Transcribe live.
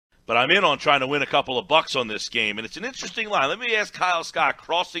but I'm in on trying to win a couple of bucks on this game, and it's an interesting line. Let me ask Kyle Scott,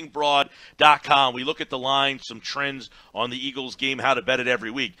 crossingbroad.com. We look at the line, some trends on the Eagles game, how to bet it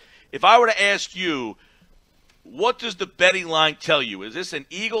every week. If I were to ask you, what does the betting line tell you? Is this an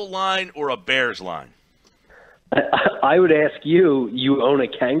Eagle line or a Bears line? I would ask you, you own a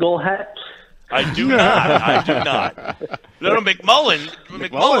Kangol hat? I do not. No,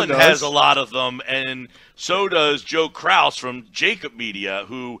 McMullen has a lot of them, and so does Joe Kraus from Jacob Media,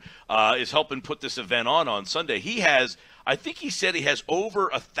 who is helping put this event on Sunday. I think he said he has over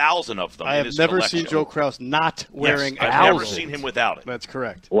 1,000 of them. I have never seen Joe Kraus not wearing I've never seen him without it. That's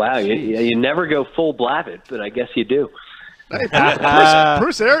correct. Wow, you never go full Blavitt, but I guess you do. Hey,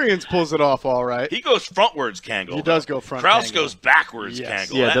 Bruce Arians pulls it off all right. He goes frontwards, Kangol. He does go front. Kraus Kangol. goes backwards,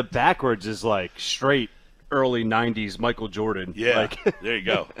 Kangol. Yeah, the backwards is like straight early 90s Michael Jordan. Yeah, there you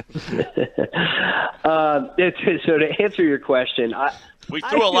go. So to answer your question, we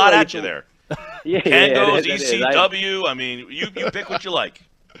threw a lot at you there. Kangos, ECW. I mean, you pick what you like.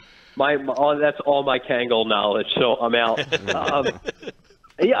 That's all my Kangol knowledge, so I'm out. I'll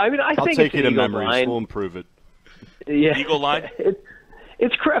think take you to memories. Line. We'll improve it. Yeah, Eagle line.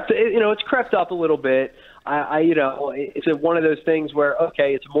 It's crept up a little bit. It's one of those things where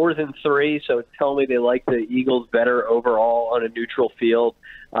it's more than 3, so it's telling me they like the Eagles better overall on a neutral field.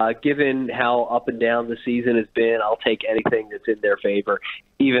 Given how up and down the season has been, I'll take anything that's in their favor,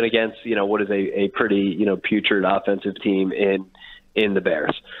 even against what is a pretty putrid offensive team in the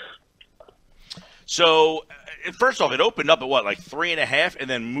Bears. So, first off, it opened up at 3.5, and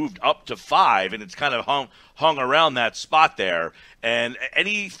then moved up to 5, and it's kind of hung around that spot there. And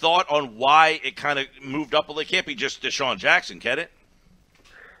any thought on why it kind of moved up? Well, it can't be just Deshaun Jackson, can it?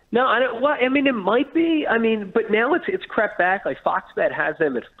 No, I don't. Well, it might be. But now it's crept back. Like Fox Bet has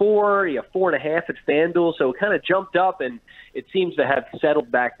them at 4. You have 4.5 at FanDuel, so it kind of jumped up, and it seems to have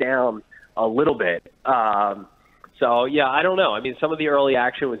settled back down a little bit. So, yeah, I don't know. Some of the early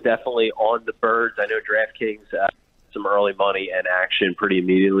action was definitely on the Birds. I know DraftKings some early money and action pretty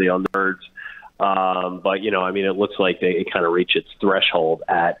immediately on the Birds. But, it looks like it kind of reached its threshold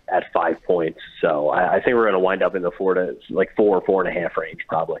at 5 points. So I think we're going to wind up in the 4.5 range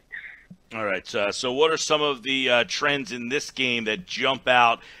probably. All right. So what are some of the trends in this game that jump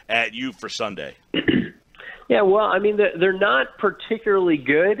out at you for Sunday? Yeah, well, they're not particularly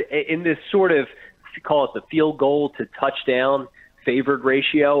good in this sort of, call it the field goal to touchdown favored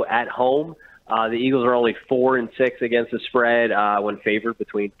ratio at home. The Eagles are only 4-6 against the spread when favored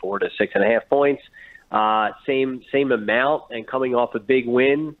between 4 to 6.5 points. Same amount, and coming off a big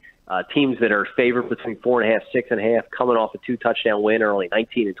win. Teams that are favored between 4.5, 6.5, coming off a 2-touchdown win are only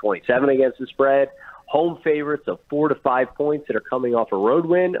 19-27 against the spread. Home favorites of 4 to 5 points that are coming off a road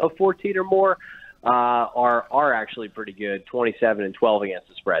win of 14 or more are actually pretty good, 27-12 against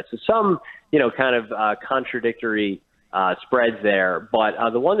the spread. So some kind of contradictory spreads there. But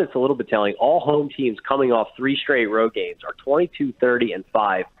the one that's a little bit telling, all home teams coming off 3 straight road games are 22, 30, and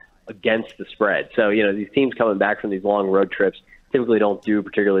 5 against the spread. So, these teams coming back from these long road trips typically don't do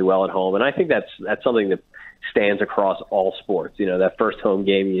particularly well at home. And I think that's something that stands across all sports. That first home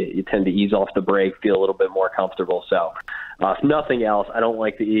game, you tend to ease off the brake, feel a little bit more comfortable. So if nothing else, I don't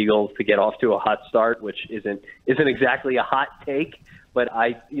like the Eagles to get off to a hot start, which isn't exactly a hot take. But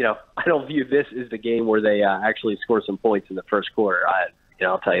I don't view this as the game where they actually score some points in the first quarter.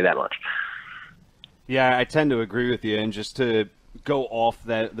 I'll tell you that much. Yeah, I tend to agree with you. And just to go off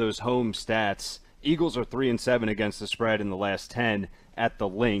those home stats, Eagles are 3-7 against the spread in the last 10 at the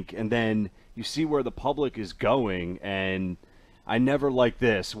Link, and then you see where the public is going. And I never like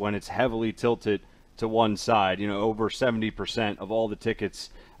this when it's heavily tilted to one side. Over 70% of all the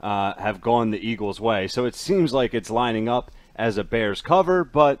tickets have gone the Eagles' way. So it seems like it's lining up as a Bears cover,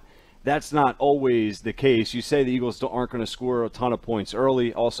 but that's not always the case. You say the Eagles aren't going to score a ton of points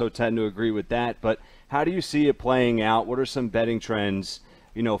early. Also tend to agree with that. But how do you see it playing out? What are some betting trends,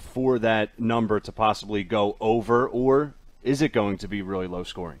 for that number to possibly go over, or is it going to be really low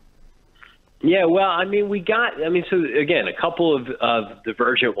scoring? Yeah, well, so again, a couple of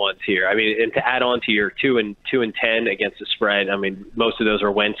divergent ones here. And to add on to your 2-10 against the spread, most of those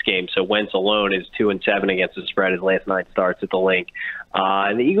are Wentz games. So Wentz alone is 2-7 against the spread. His last 9 starts at the Link.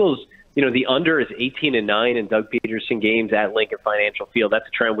 And the Eagles, the under is 18-9 in Doug Peterson games at Lincoln Financial Field. That's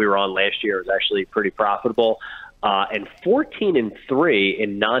a trend we were on last year. It was actually pretty profitable. And 14-3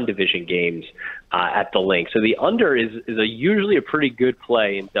 in non-division games at the Link. So the under is usually a pretty good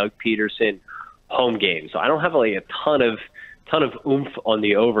play in Doug Peterson home games. So I don't have a ton of ton of oomph on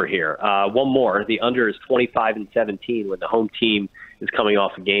the over here. One more, the under is 25-17 when the home team is coming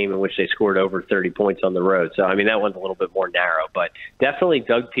off a game in which they scored over 30 points on the road. So, I mean, that one's a little bit more narrow. But definitely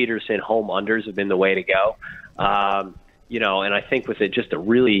Doug Peterson home unders have been the way to go. And I think with it just a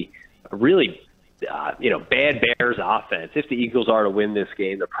really bad Bears offense, if the Eagles are to win this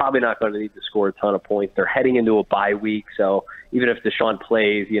game, they're probably not going to need to score a ton of points. They're heading into a bye week. So even if Deshaun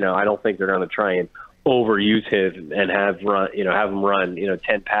plays, I don't think they're going to try and overuse him and have him run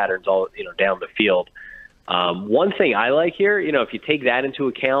 10 patterns all down the field. One thing I like here, if you take that into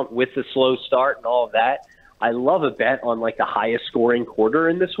account with the slow start and all of that, I love a bet on like the highest scoring quarter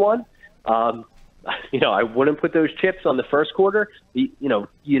in this one. I wouldn't put those chips on the first quarter.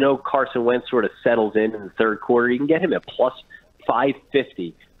 Carson Wentz sort of settles in the third quarter. You can get him at plus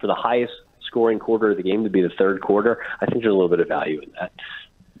 550 for the highest scoring quarter of the game to be the third quarter. I think there's a little bit of value in that.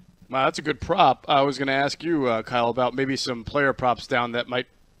 Wow, that's a good prop. I was going to ask you, Kyle, about maybe some player props down that might,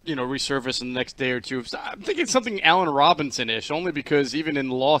 resurface in the next day or two. I'm thinking something Allen Robinson-ish, only because even in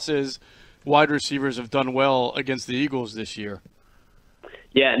losses, wide receivers have done well against the Eagles this year.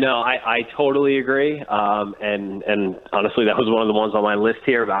 Yeah, no, I totally agree. And honestly, that was one of the ones on my list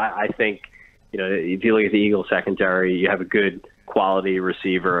here. But I think, if you look at the Eagles secondary, you have a good quality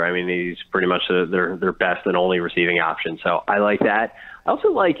receiver. I mean, he's pretty much their best and only receiving option. So I like that. I also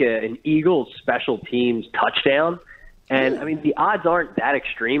like an Eagles special teams touchdown. And, I mean, the odds aren't that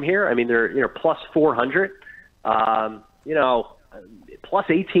extreme here. I mean, they're plus 400, plus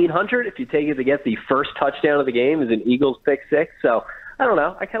 1,800 if you take it to get the first touchdown of the game is an Eagles pick six. So, I don't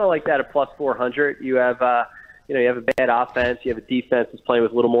know. I kind of like that at plus 400. You have, you have a bad offense. You have a defense that's playing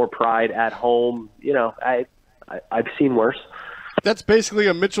with a little more pride at home. I've seen worse. That's basically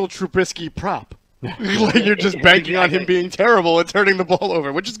a Mitchell Trubisky prop. Like you're just banking on him being terrible and turning the ball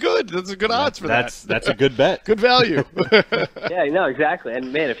over, which is good. That's a good odds for that. That's a good bet. Good value. Yeah, no, exactly.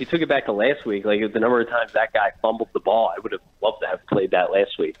 And, man, if you took it back to last week, like the number of times that guy fumbled the ball, I would have loved to have played that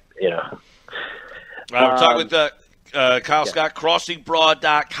last week, We're talking with Kyle Scott.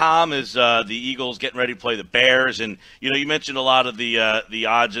 CrossingBroad.com is the Eagles getting ready to play the Bears. And, you mentioned a lot of the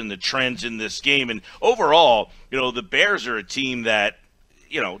odds and the trends in this game. And overall, the Bears are a team that,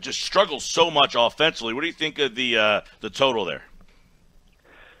 just struggles so much offensively. What do you think of the total there?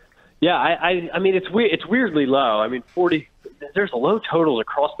 Yeah, I mean, it's weird. It's weirdly low. I mean, 40. There's low totals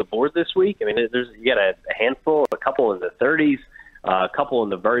across the board this week. I mean, you got a handful, a couple in the 30s, a couple in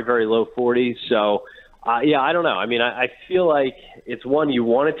the very, very low 40s. So, I don't know. I mean, I feel like it's one you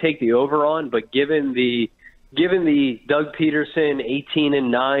want to take the over on, but given the Doug Peterson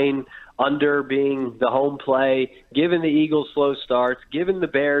 18-9 under being the home play, given the Eagles' slow starts, given the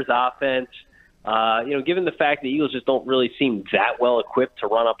Bears' offense, given the fact the Eagles just don't really seem that well equipped to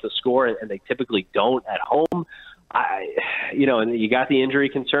run up the score, and they typically don't at home. And you got the injury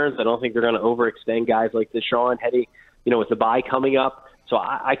concerns. I don't think they're going to overextend guys like Deshaun heading, with the bye coming up. So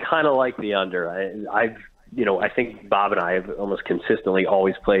I kind of like the under. I think Bob and I have almost consistently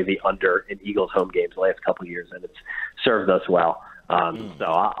always played the under in Eagles home games the last couple of years, and it's served us well. So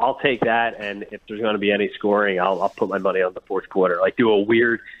I'll take that, and if there's going to be any scoring, I'll put my money on the fourth quarter. Like do a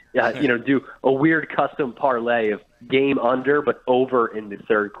weird custom parlay of game under but over in the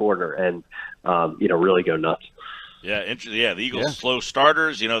third quarter, and really go nuts. Yeah, interesting. Yeah, the Eagles slow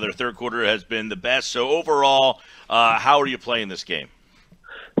starters. Their third quarter has been the best. So overall, how are you playing this game?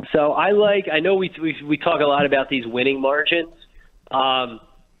 So I know we talk a lot about these winning margins.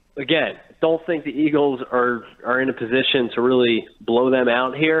 Again, don't think the Eagles are in a position to really blow them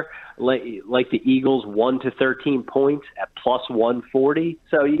out here. Like the Eagles 1-13 points at plus 140.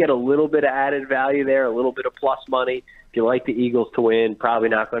 So you get a little bit of added value there, a little bit of plus money. If you like the Eagles to win, probably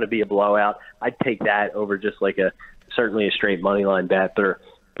not going to be a blowout. I'd take that over just like certainly a straight money line bet, but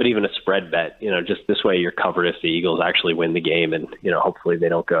even a spread bet. Just this way you're covered if the Eagles actually win the game, and hopefully they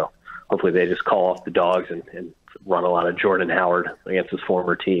don't go. Hopefully they just call off the dogs and run a lot of Jordan Howard against his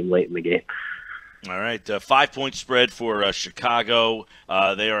former team late in the game. All right, 5-point spread for Chicago.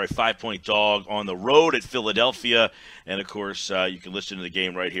 They are a 5-point dog on the road at Philadelphia. And, of course, you can listen to the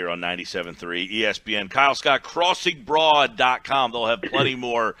game right here on 97.3 ESPN. Kyle Scott, CrossingBroad.com. They'll have plenty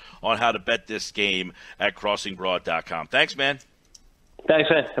more on how to bet this game at CrossingBroad.com. Thanks, man. Thanks,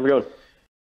 man. Have a good one.